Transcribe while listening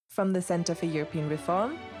From the Center for European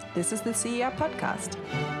Reform, this is the CER podcast.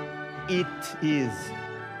 It is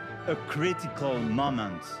a critical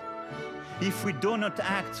moment. If we do not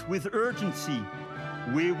act with urgency,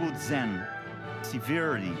 we would then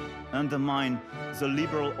severely undermine the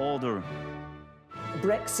liberal order.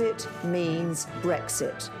 Brexit means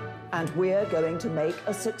Brexit, and we're going to make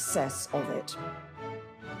a success of it.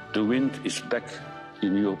 The wind is back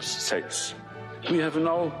in Europe's sails. We have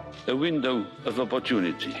now a window of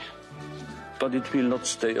opportunity, but it will not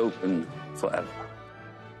stay open forever.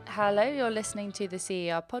 Hello, you're listening to the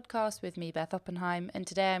CER podcast with me, Beth Oppenheim, and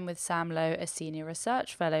today I'm with Sam Lowe, a senior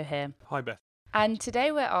research fellow here. Hi, Beth. And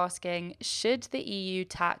today we're asking, should the EU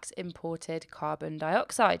tax imported carbon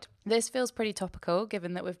dioxide? This feels pretty topical,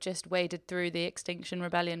 given that we've just waded through the Extinction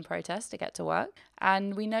Rebellion protest to get to work,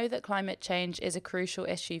 and we know that climate change is a crucial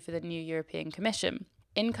issue for the new European Commission.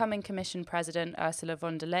 Incoming Commission President Ursula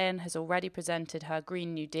von der Leyen has already presented her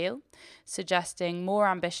Green New Deal, suggesting more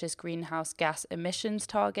ambitious greenhouse gas emissions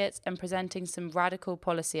targets and presenting some radical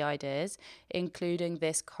policy ideas, including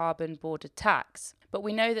this carbon border tax. But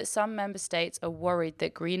we know that some member states are worried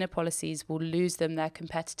that greener policies will lose them their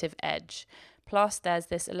competitive edge. Plus, there's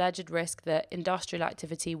this alleged risk that industrial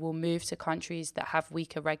activity will move to countries that have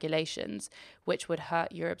weaker regulations, which would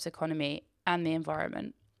hurt Europe's economy and the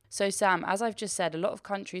environment. So Sam, as I've just said, a lot of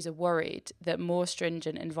countries are worried that more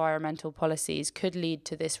stringent environmental policies could lead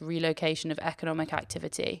to this relocation of economic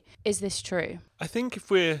activity. Is this true? I think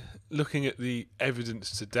if we're looking at the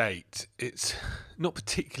evidence to date, it's not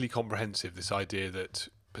particularly comprehensive, this idea that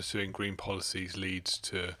pursuing green policies leads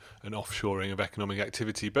to an offshoring of economic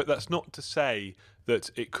activity. But that's not to say that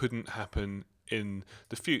it couldn't happen in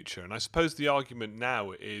the future. And I suppose the argument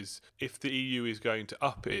now is, if the EU is going to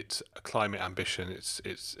up its climate ambition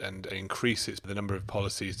and increase the number of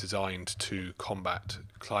policies designed to combat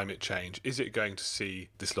climate change, is it going to see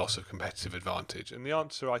this loss of competitive advantage? And the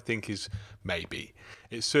answer, I think, is maybe.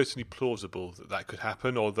 It's certainly plausible that that could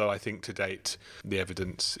happen, although I think to date the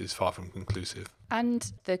evidence is far from conclusive. And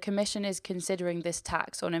the Commission is considering this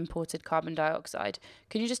tax on imported carbon dioxide.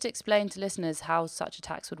 Can you just explain to listeners how such a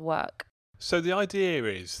tax would work? So the idea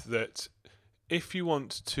is that if you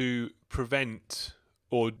want to prevent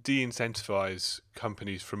or de-incentivise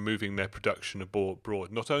companies from moving their production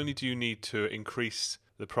abroad, not only do you need to increase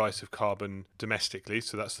the price of carbon domestically,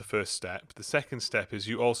 so that's the first step. The second step is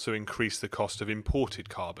you also increase the cost of imported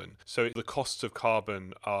carbon. So the costs of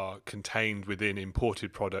carbon are contained within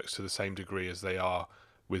imported products to the same degree as they are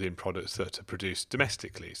within products that are produced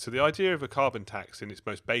domestically. So the idea of a carbon tax in its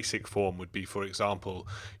most basic form would be, for example,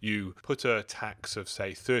 you put a tax of,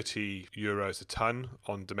 say, €30 a tonne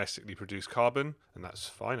on domestically produced carbon, and that's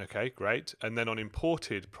fine, okay, great. And then on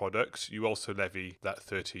imported products, you also levy that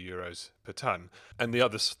 €30 per tonne. And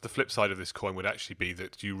the flip side of this coin would actually be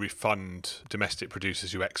that you refund domestic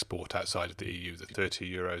producers who export outside of the EU the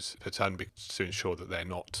 €30 per tonne to ensure that they're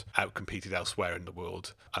not outcompeted elsewhere in the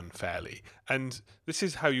world unfairly. And this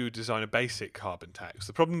is how you design a basic carbon tax.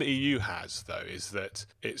 The problem the EU has, though, is that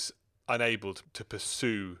it's unable to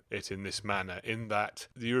pursue it in this manner, in that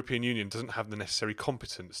the European Union doesn't have the necessary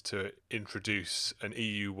competence to introduce an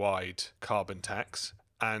EU-wide carbon tax,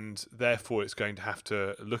 and therefore it's going to have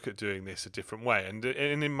to look at doing this a different way. And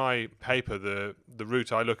in my paper, the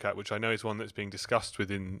route I look at, which I know is one that's being discussed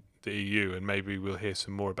within the EU, and maybe we'll hear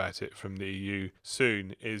some more about it from the EU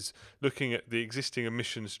soon, is looking at the existing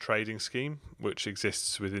emissions trading scheme, which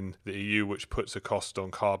exists within the EU, which puts a cost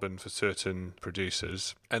on carbon for certain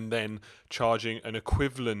producers, and then charging an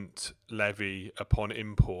equivalent levy upon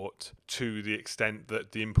import to the extent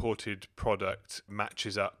that the imported product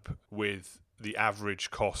matches up with the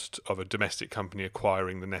average cost of a domestic company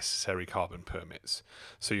acquiring the necessary carbon permits.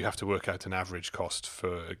 So you have to work out an average cost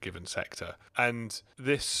for a given sector. And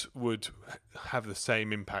this would have the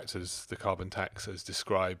same impact as the carbon tax as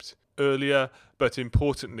described earlier, but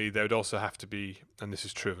importantly there would also have to be, and this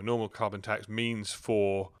is true of a normal carbon tax, means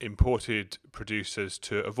for imported producers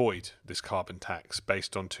to avoid this carbon tax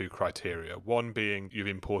based on two criteria. One being you've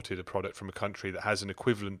imported a product from a country that has an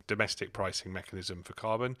equivalent domestic pricing mechanism for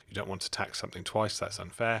carbon. You don't want to tax something twice, that's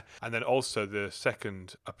unfair. And then also the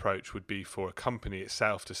second approach would be for a company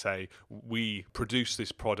itself to say, we produce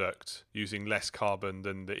this product using less carbon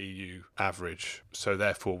than the EU average, so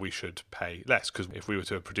therefore we should pay less, because if we were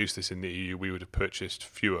to produce this in the EU, we would have purchased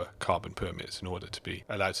fewer carbon permits in order to be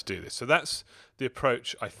allowed to do this. So that's the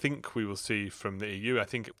approach I think we will see from the EU. I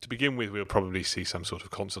think to begin with, we'll probably see some sort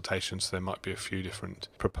of consultation, so there might be a few different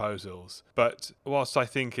proposals. But whilst I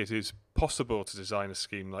think it is possible to design a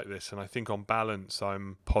scheme like this, and I think on balance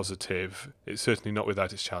I'm positive. It's certainly not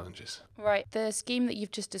without its challenges. Right. The scheme that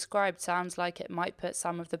you've just described sounds like it might put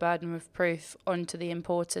some of the burden of proof onto the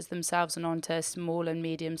importers themselves and onto small and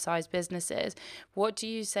medium-sized businesses. What do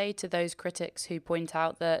you say to those critics who point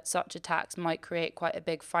out that such a tax might create quite a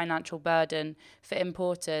big financial burden for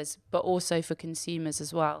importers, but also for consumers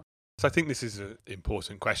as well? So I think this is an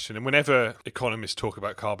important question. And whenever economists talk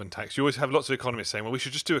about carbon tax, you always have lots of economists saying, well, we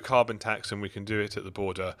should just do a carbon tax and we can do it at the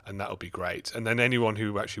border and that'll be great. And then anyone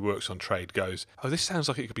who actually works on trade goes, oh, this sounds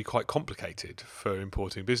like it could be quite complicated for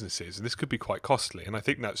importing businesses and this could be quite costly. And I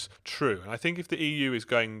think that's true. And I think if the EU is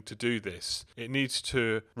going to do this, it needs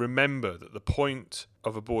to remember that the point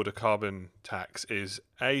of a border carbon tax is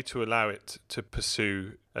A, to allow it to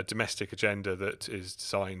pursue a domestic agenda that is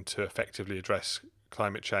designed to effectively address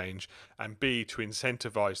climate change, and B, to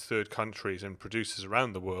incentivise third countries and producers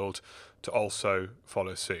around the world to also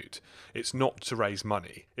follow suit. It's not to raise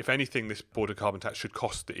money. If anything, this border carbon tax should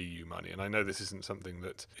cost the EU money, and I know this isn't something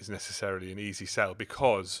that is necessarily an easy sell,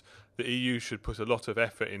 because the EU should put a lot of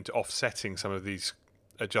effort into offsetting some of these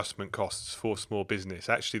adjustment costs for small business.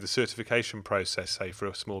 Actually, the certification process, say, for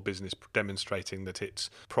a small business demonstrating that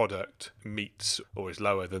its product meets or is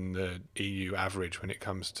lower than the EU average when it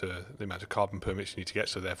comes to the amount of carbon permits you need to get,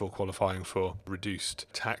 so therefore qualifying for reduced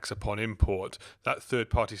tax upon import, that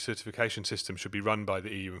third-party certification system should be run by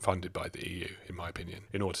the EU and funded by the EU, in my opinion,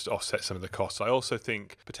 in order to offset some of the costs. I also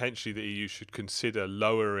think potentially the EU should consider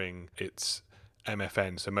lowering its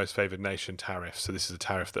MFN, so most favoured nation tariff. So this is a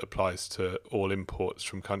tariff that applies to all imports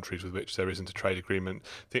from countries with which there isn't a trade agreement.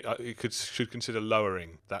 I think it should consider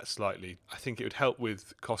lowering that slightly. I think it would help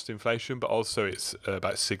with cost inflation, but also it's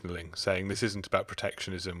about signalling, saying this isn't about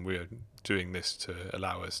protectionism. We're doing this to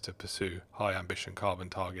allow us to pursue high ambition carbon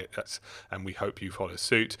targets, and we hope you follow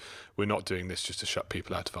suit. We're not doing this just to shut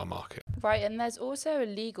people out of our market. Right, and there's also a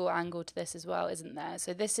legal angle to this as well, isn't there?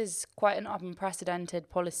 So this is quite an unprecedented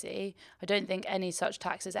policy. I don't think any such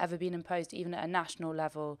tax has ever been imposed, even at a national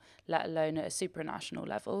level, let alone at a supranational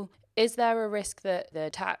level. Is there a risk that the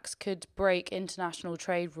tax could break international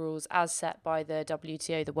trade rules as set by the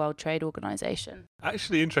WTO, the World Trade Organization?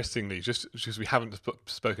 Actually, interestingly, just because we haven't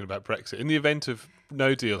spoken about Brexit, in the event of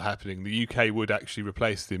no deal happening, the UK would actually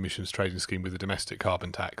replace the emissions trading scheme with a domestic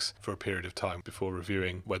carbon tax for a period of time before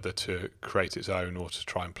reviewing whether to create its own or to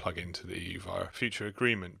try and plug into the EU via a future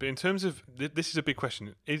agreement. But in terms of, this is a big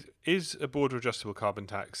question, is a border adjustable carbon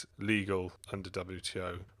tax legal under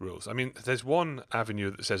WTO rules? I mean, there's one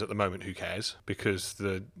avenue that says at the moment, who cares? Because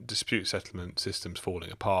the dispute settlement system's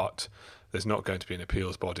falling apart. There's not going to be an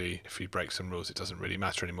appeals body. If you break some rules, it doesn't really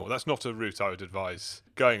matter anymore. That's not a route I would advise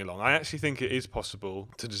going along. I actually think it is possible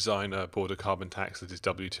to design a border carbon tax that is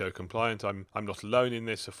WTO compliant. I'm not alone in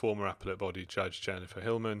this. A former appellate body judge, Jennifer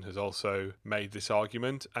Hillman, has also made this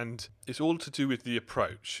argument. And it's all to do with the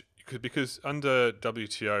approach. Because under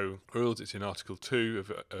WTO rules, it's in Article 2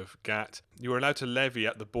 of GATT, you are allowed to levy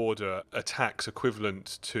at the border a tax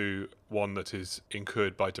equivalent to one that is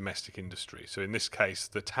incurred by domestic industry. So in this case,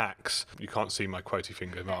 the tax, you can't see my quotey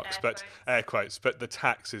finger marks, but air quotes, but the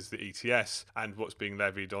tax is the ETS, and what's being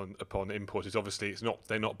levied upon import is obviously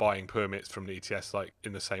they're not buying permits from the ETS like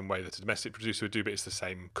in the same way that a domestic producer would do, but it's the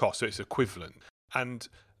same cost, so it's equivalent. And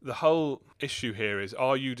the whole issue here is,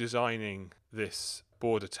 are you designing this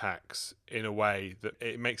border tax in a way that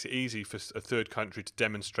it makes it easy for a third country to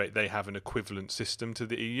demonstrate they have an equivalent system to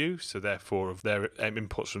the EU, so therefore their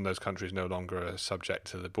imports from those countries no longer are subject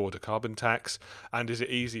to the border carbon tax? And is it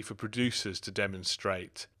easy for producers to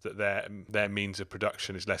demonstrate that their means of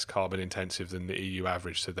production is less carbon intensive than the EU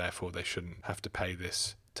average, so therefore they shouldn't have to pay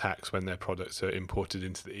this tax when their products are imported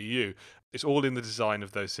into the EU? It's all in the design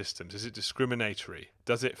of those systems. Is it discriminatory?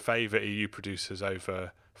 Does it favour EU producers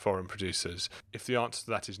over foreign producers? If the answer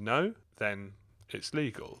to that is no, then it's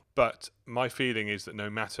legal. But my feeling is that no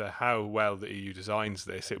matter how well the EU designs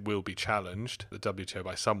this, it will be challenged, the WTO,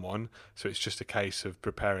 by someone. So it's just a case of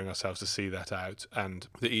preparing ourselves to see that out and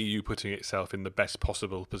the EU putting itself in the best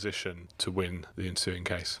possible position to win the ensuing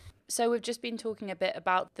case. So we've just been talking a bit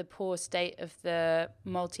about the poor state of the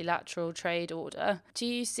multilateral trade order. Do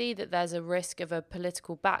you see that there's a risk of a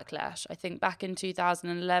political backlash? I think back in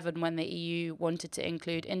 2011, when the EU wanted to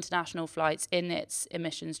include international flights in its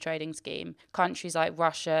emissions trading scheme, countries like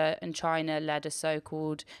Russia and China led a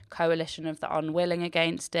so-called coalition of the unwilling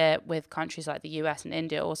against it, with countries like the US and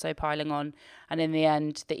India also piling on. And in the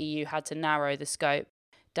end, the EU had to narrow the scope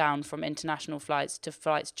down from international flights to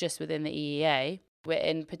flights just within the EEA. We're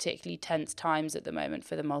in particularly tense times at the moment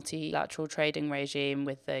for the multilateral trading regime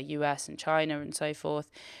with the US and China and so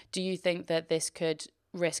forth. Do you think that this could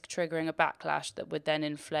risk triggering a backlash that would then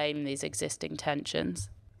inflame these existing tensions?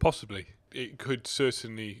 Possibly. It could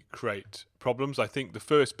certainly create problems. I think the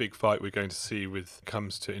first big fight we're going to see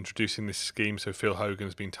comes to introducing this scheme, so Phil Hogan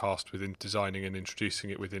has been tasked with designing and introducing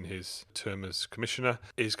it within his term as commissioner,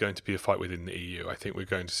 is going to be a fight within the EU. I think we're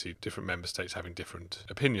going to see different member states having different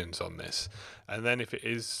opinions on this. And then if it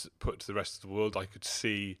is put to the rest of the world, I could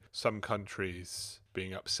see some countries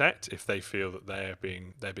being upset if they feel that they're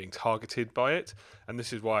being targeted by it. And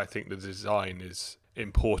this is why I think the design is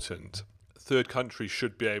important. Third countries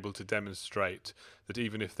should be able to demonstrate that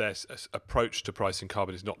even if their approach to pricing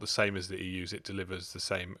carbon is not the same as the EU's, it delivers the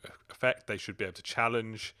same effect. They should be able to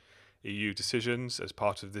challenge EU decisions as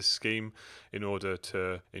part of this scheme in order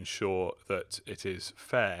to ensure that it is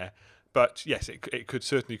fair. But yes, it could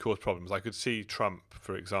certainly cause problems. I could see Trump,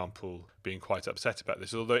 for example, being quite upset about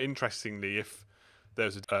this. Although, interestingly, if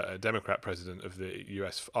there's a Democrat president of the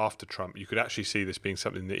US after Trump, you could actually see this being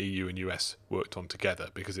something the EU and US worked on together,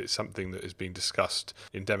 because it's something that has been discussed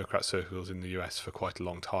in Democrat circles in the US for quite a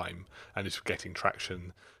long time and is getting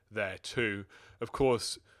traction there too. Of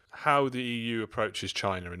course, how the EU approaches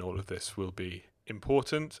China in all of this will be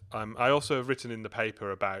important. I also have written in the paper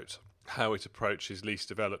about how it approaches least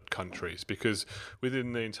developed countries, because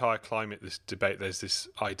within the entire climate debate there's this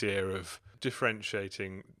idea of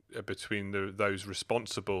differentiating between those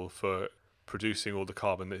responsible for producing all the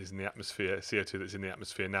carbon that is in the atmosphere, CO2 that's in the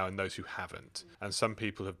atmosphere now, and those who haven't. And some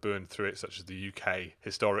people have burned through it, such as the UK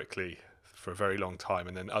historically for a very long time,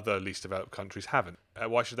 and then other least developed countries haven't.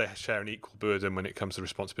 Why should they share an equal burden when it comes to the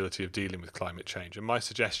responsibility of dealing with climate change? And my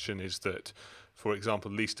suggestion is that, for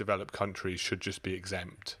example, least developed countries should just be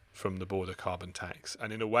exempt from the border carbon tax.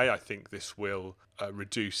 And in a way, I think this will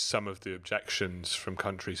reduce some of the objections from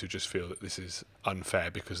countries who just feel that this is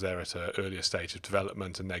unfair because they're at an earlier stage of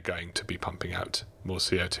development and they're going to be pumping out more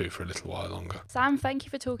CO2 for a little while longer. Sam, thank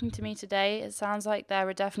you for talking to me today. It sounds like there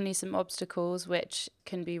are definitely some obstacles which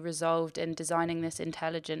can be resolved in designing this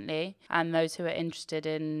intelligently, and those who are interested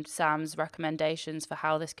in Sam's recommendations for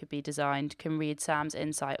how this could be designed can read Sam's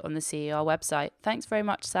insight on the CER website. Thanks very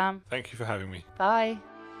much, Sam. Thank you for having me. Bye.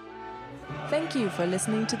 Thank you for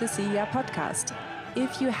listening to the CER podcast.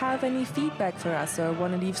 If you have any feedback for us or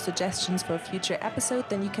want to leave suggestions for a future episode,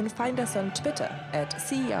 then you can find us on Twitter at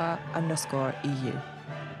CER_EU.